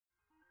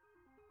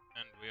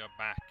And we are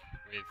back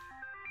with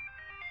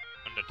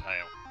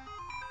Undertale.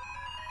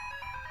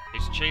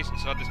 Piece of cheese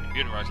inside this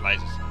computerized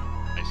lasers.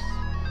 Nice.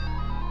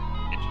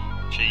 Itchy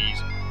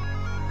cheese.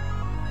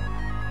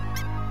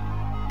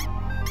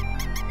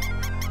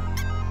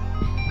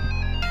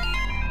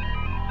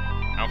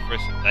 Alpha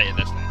and data,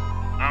 that's that.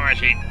 How much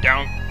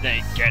don't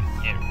they get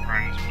it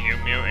runs Mew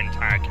Mew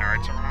entire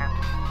character arc?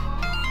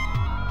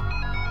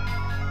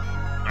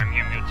 My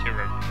Mew Mew 2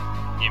 of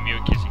Mew Mew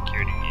Kissy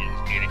Cutie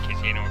is neither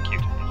kissy nor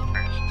cute. It's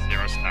trash.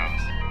 0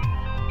 stars.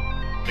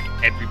 Look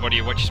at everybody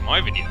who watches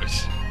my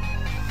videos.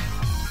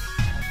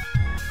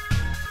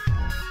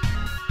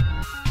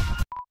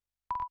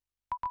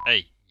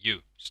 Hey,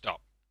 you,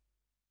 stop.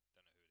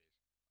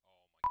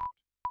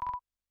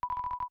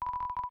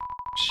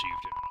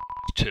 Received an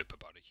anonymous tip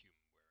about a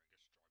human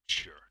wearing a striped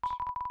shirt.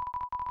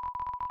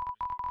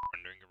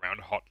 Wandering around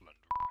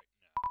Hotland right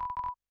now.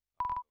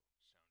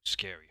 Sounds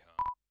scary,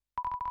 huh?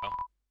 Well,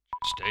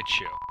 just stay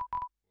chill.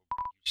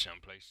 We'll bring you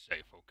someplace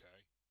safe, okay?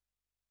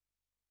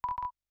 What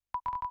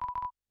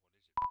is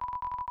it, bro?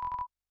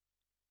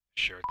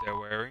 The shirt they're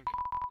wearing? Like,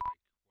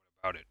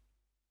 what about it?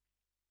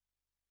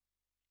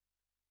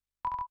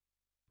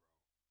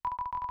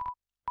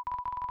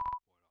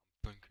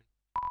 Bro, what I'm thinking?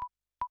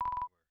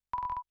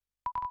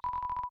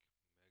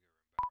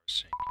 This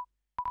is like mega embarrassing.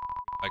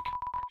 Like,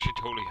 actually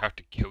totally have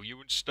to kill you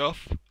and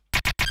stuff?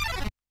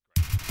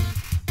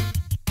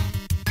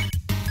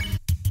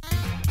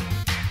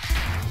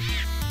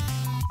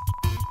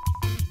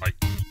 Like,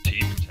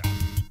 team attack.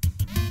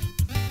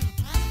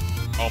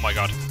 Oh my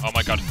god, oh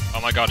my god,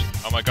 oh my god,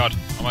 oh my god,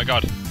 oh my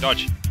god.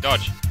 Dodge,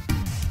 dodge.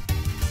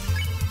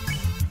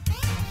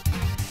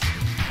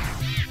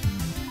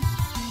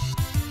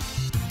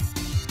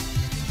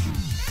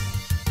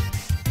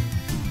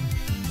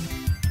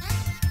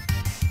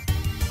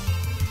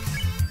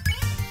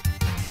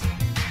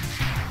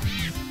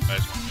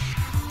 There's one.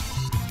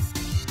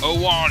 Oh,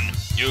 one!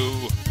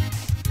 You!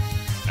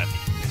 I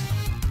think it's this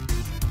one.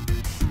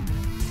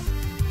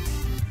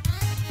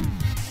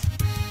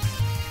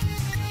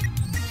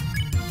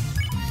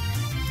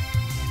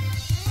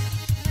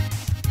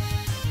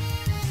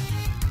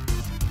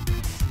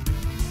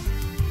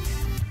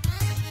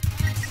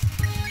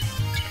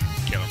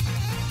 Kill him.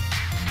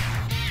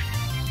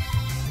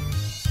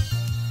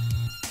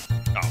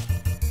 Oh.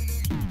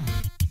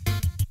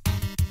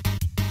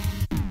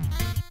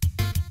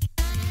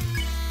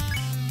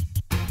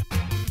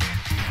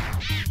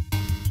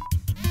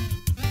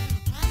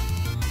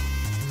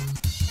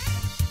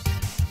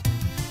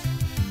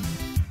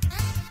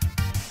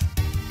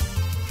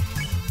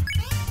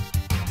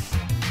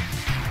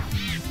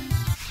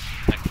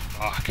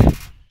 Fuck.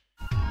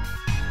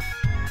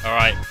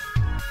 Alright.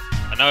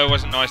 I know it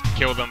wasn't nice to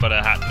kill them, but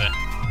I had to.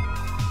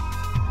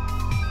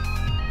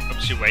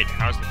 Oops, you wait,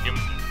 how's the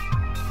human?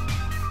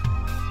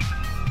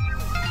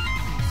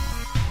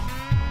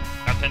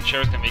 Now 10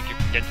 shows can make you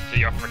forget to do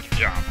your freaking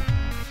job.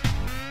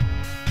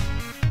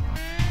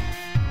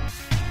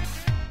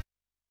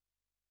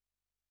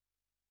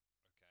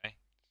 Okay.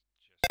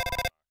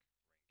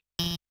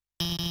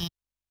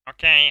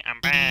 Okay, I'm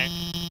back.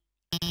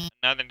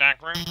 Another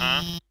dark room,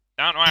 huh?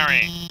 Don't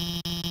worry.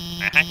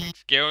 My hacking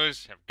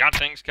skills have got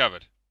things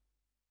covered.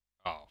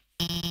 Oh.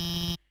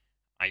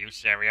 Are you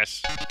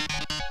serious?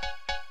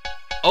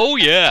 Oh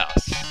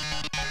yes!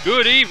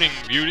 Good evening,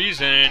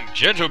 beauties and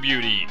gentle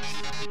beauties.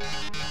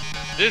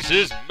 This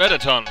is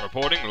Metaton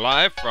reporting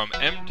live from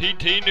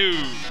MTT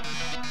News.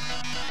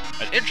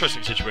 An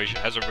interesting situation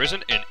has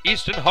arisen in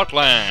Eastern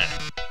Hotland.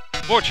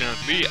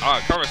 Fortunately,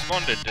 our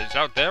correspondent is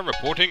out there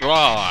reporting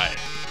live.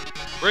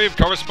 Brave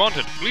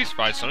correspondent, please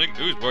find something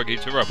newsworthy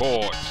to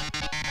report.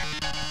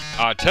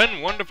 Our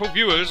 10 wonderful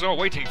viewers are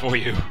waiting for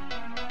you.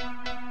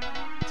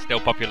 Still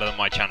popular on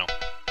my channel.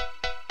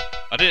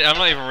 I'm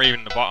not even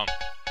reading the bottom.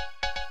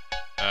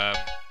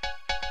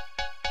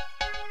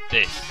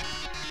 This.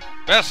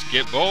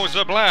 Basketball's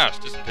a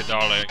blast, isn't it,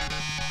 darling?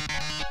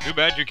 Too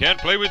bad you can't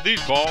play with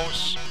these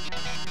balls.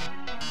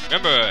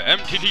 Remember,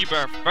 MTT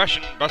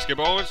fashion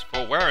basketballs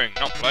for wearing,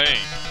 not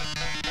playing.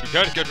 You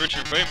can't get rich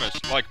and famous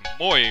like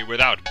Moi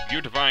without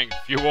beautifying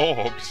few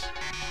orbs.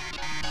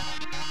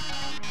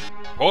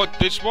 Report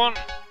this one.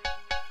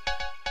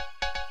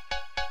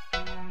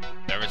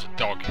 There is a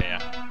dog here.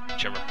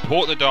 Shall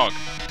report the dog.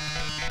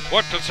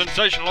 What a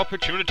sensational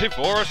opportunity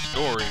for a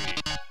story.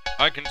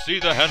 I can see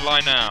the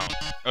headline now.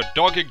 A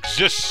dog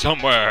exists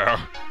somewhere.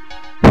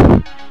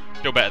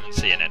 Still better than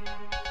CNN.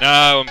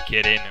 No, I'm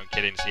kidding.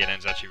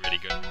 CNN's actually really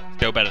good.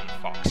 Still better than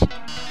Fox.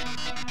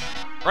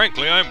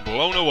 Frankly, I'm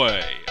blown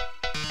away.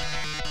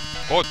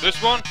 Report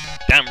this one?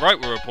 Damn right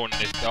we're reporting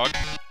this dog.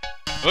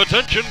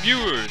 Attention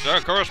viewers, our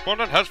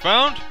correspondent has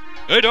found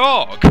a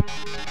dog.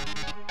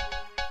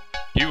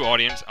 You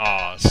audience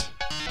R's.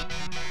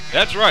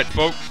 That's right,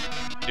 folks.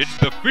 It's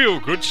the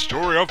feel-good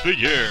story of the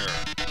year.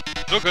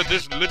 Look at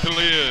this little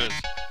ears,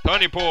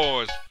 tiny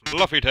paws,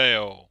 fluffy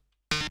tail.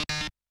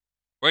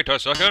 Wait a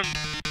second.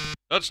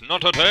 That's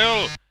not a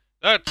tail.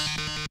 That's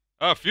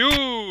a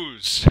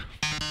fuse.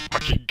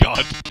 Fucking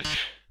god.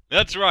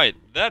 That's right.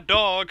 That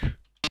dog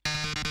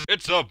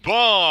It's a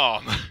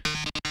bomb!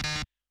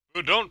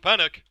 But don't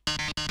panic.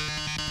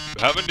 We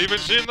haven't even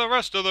seen the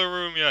rest of the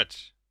room yet.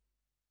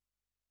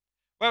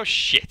 Well,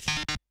 shit.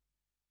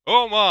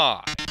 Oh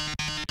my.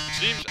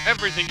 Seems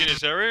everything in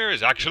this area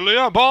is actually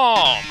a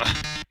bomb.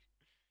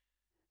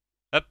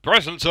 That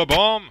present's a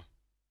bomb.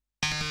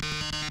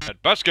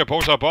 That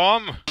basketball's a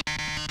bomb.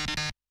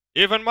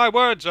 Even my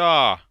words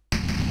are.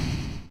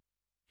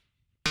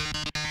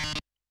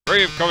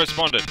 Brave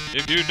correspondent,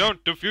 if you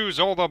don't defuse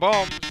all the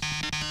bombs,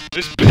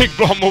 this big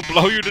bomb will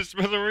blow you to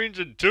smithereens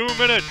in 2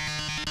 minutes.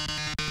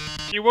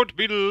 You won't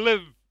be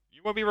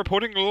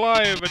reporting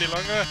live any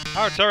longer.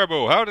 How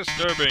terrible, how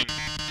disturbing.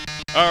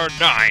 Our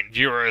 9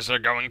 viewers are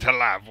going to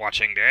love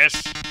watching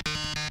this.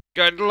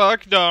 Good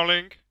luck,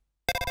 darling.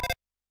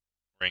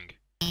 Ring.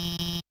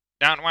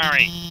 Don't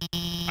worry.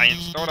 I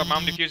installed a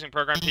bomb defusing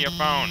program to your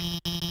phone.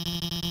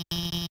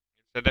 It's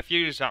the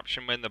defuse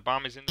option when the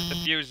bomb is in the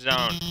defuse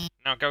zone.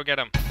 Now go get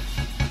him.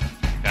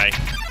 Okay.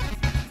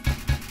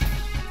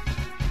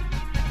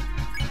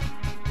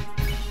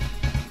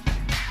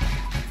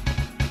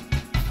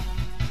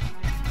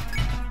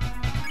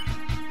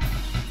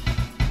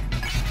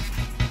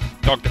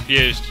 Dog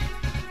defused.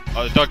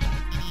 Oh, the dog.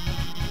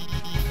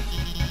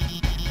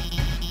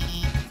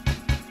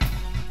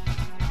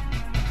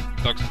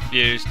 Dog's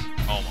defused.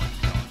 Oh my god.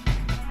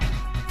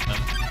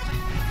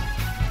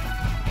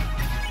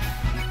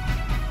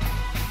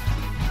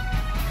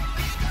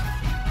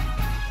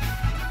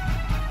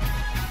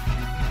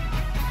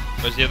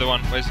 Where's the other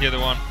one? Where's the other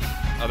one?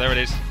 Oh, there it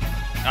is.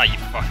 Ah, you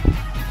fuck.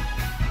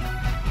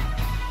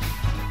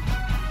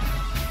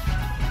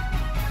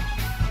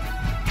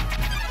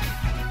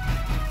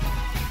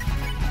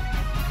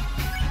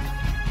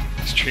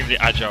 Extremely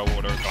agile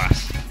water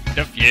glass.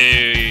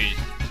 Diffused.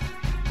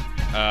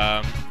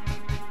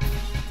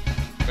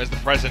 Where's the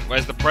present?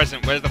 Where's the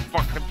present? Where's the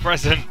fucking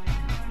present?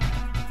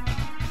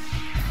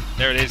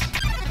 There it is.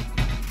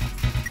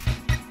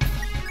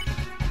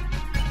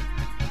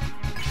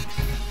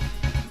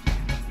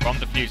 Bomb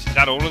defused. Is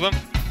that all of them?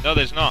 No,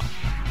 there's not.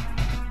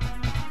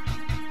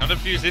 Can I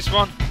defuse this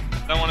one?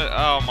 Don't want to.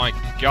 Oh my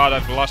god,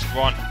 I've lost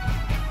one.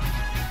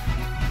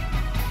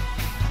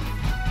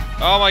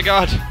 Oh my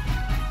god.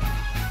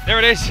 There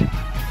it is.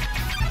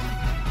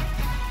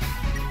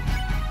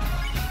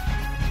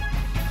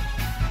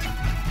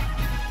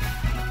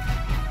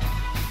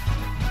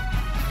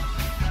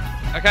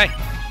 Okay.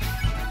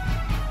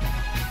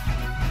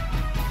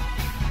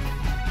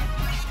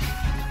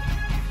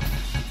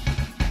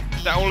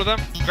 Is that all of them?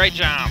 Great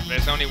job.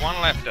 There's only one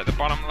left at the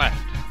bottom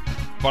left.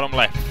 Bottom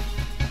left.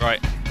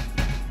 Right.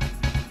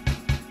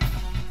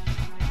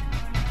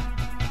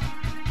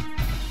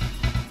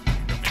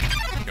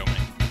 Kill me.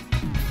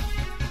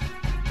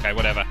 Okay,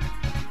 whatever.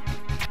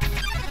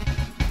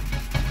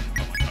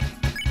 Oh my god.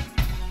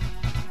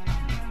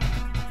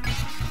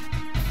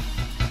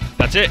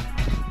 That's it.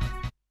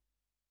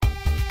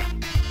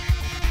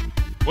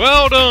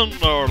 Well done,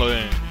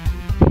 darling.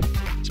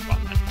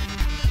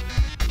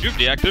 You've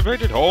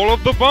deactivated all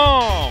of the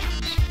bombs!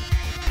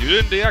 If you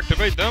didn't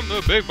deactivate them,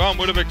 the big bomb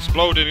would have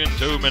exploded in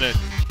 2 minutes.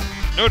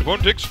 No, it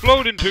won't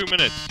explode in 2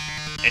 minutes.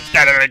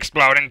 Instead of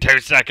exploding 2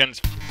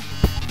 seconds.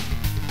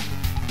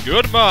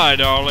 Goodbye,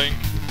 darling.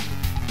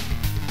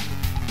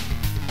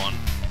 One.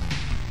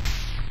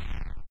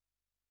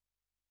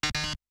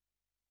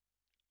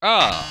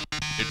 Ah,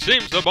 it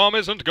seems the bomb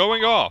isn't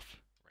going off.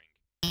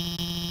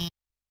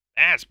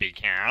 That's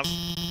because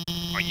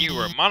while you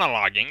were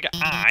monologuing,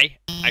 I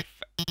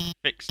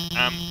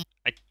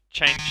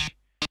changed.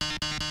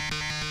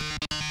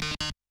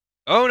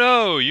 Oh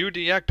no, you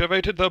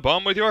deactivated the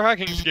bomb with your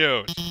hacking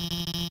skills.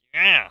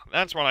 Yeah,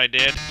 that's what I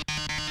did.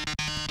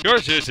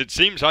 Curses, it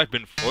seems I've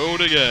been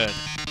foiled again.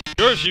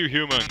 Curse you,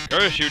 human.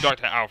 Curse you,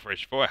 Dr.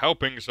 Alfrish, for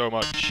helping so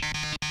much.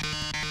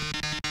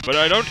 But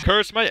I don't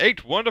curse my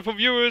 8 wonderful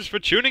viewers for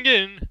tuning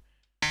in.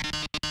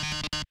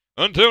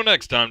 Until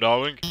next time,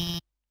 darling.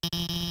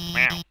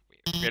 Wow,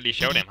 we really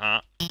showed him,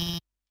 huh?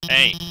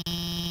 Hey.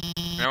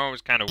 I know it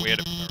was kind of weird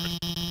at first,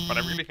 but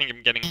I really think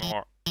I'm getting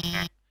more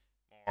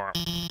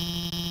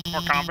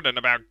confident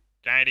about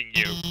guiding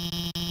you.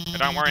 But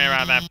don't worry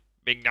about that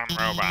big dumb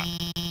robot.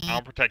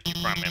 I'll protect you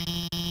from him.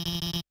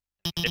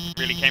 If it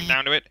really came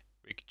down to it,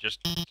 we could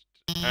just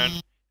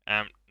turn,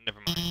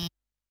 never mind.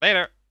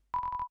 Later!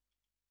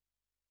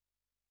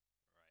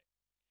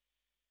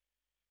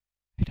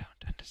 I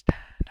don't understand.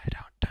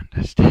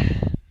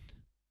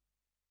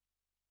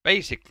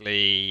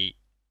 Basically,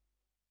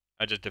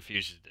 I just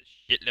diffused the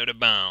shitload of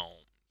bombs.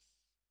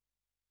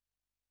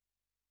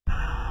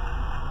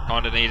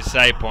 Kinda need a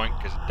save point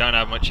because I don't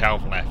have much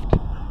health left.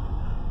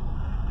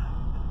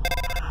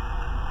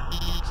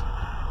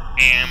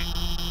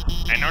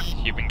 I noticed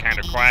you've been kind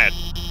of quiet.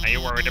 Are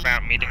you worried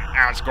about meeting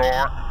our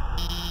score?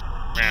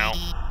 Well,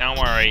 don't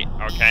worry,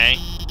 okay?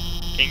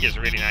 King is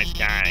a really nice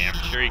guy.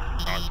 I'm sure you can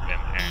talk to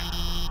him, and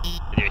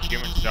with your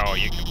human soul,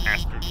 you can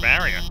pass through the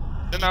barrier.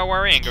 So no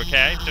worrying,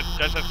 okay?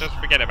 Just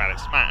forget about it.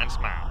 Smile and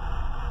smile.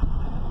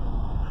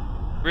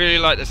 Really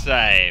like the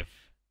save.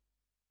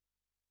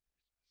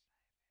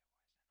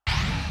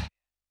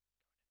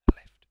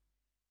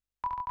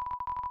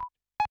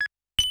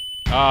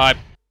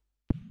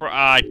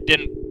 I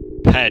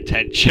didn't pay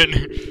attention.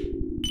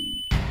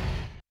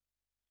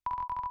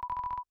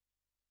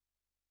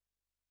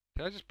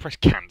 Did I just press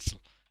cancel?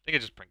 I think I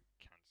just press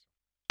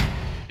cancel.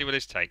 See where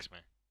this takes me.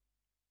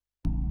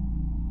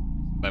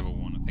 Level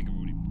 1, I think I've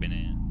already been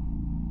here.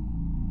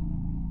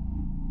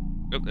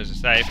 Oh, there's a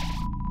save.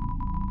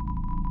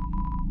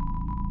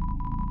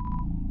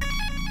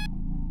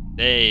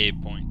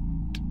 Save point.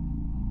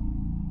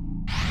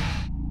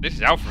 This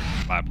is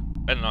Alfred's lab.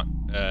 Better not,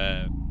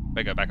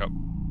 better go back up.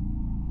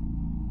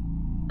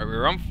 Right,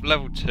 we're on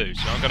level 2,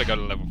 so I've got to go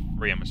to level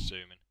 3, I'm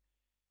assuming.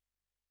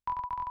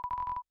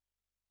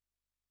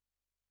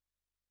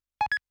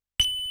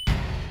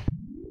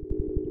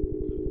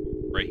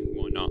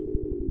 Why not?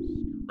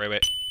 Screw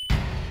it.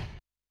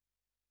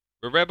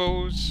 We're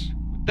rebels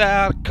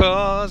without a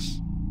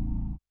cause.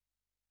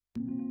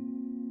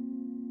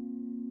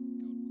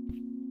 What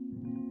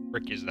the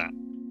frick is that?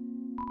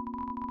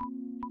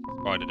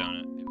 Spider, don't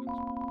it? It looks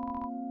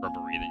more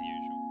rubbery than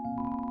usual.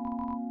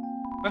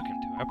 Welcome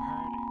to our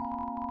party.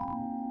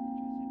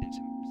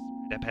 Interested in some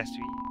spider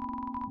pastry?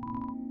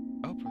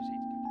 All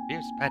proceeds go to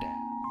real spiders.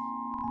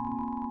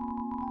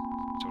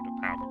 Some sort of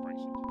powerful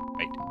bracelet.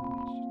 Wait, it's just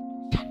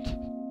a constant.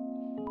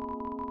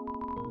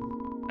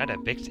 Spider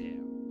Vic's here.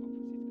 All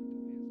proceeds go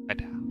to real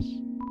spider house.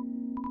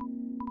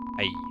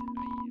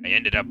 I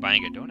ended up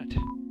buying a donut.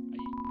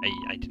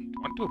 I didn't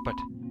want to, but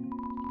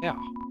yeah.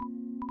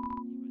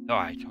 Even though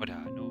I told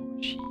her no,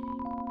 she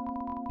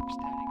kept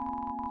staring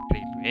at me,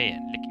 play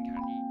and licking her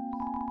knees.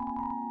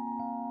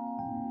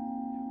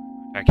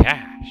 Her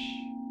cash.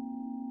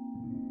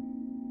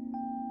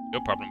 No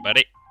problem,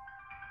 buddy.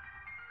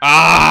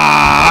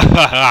 Ah!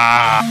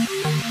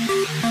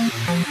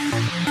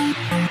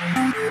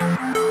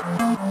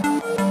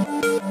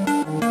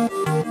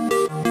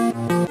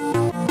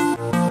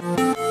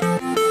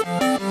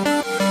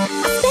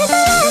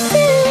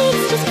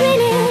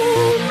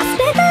 I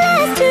spent the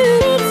last 2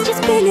 weeks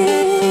just grinning.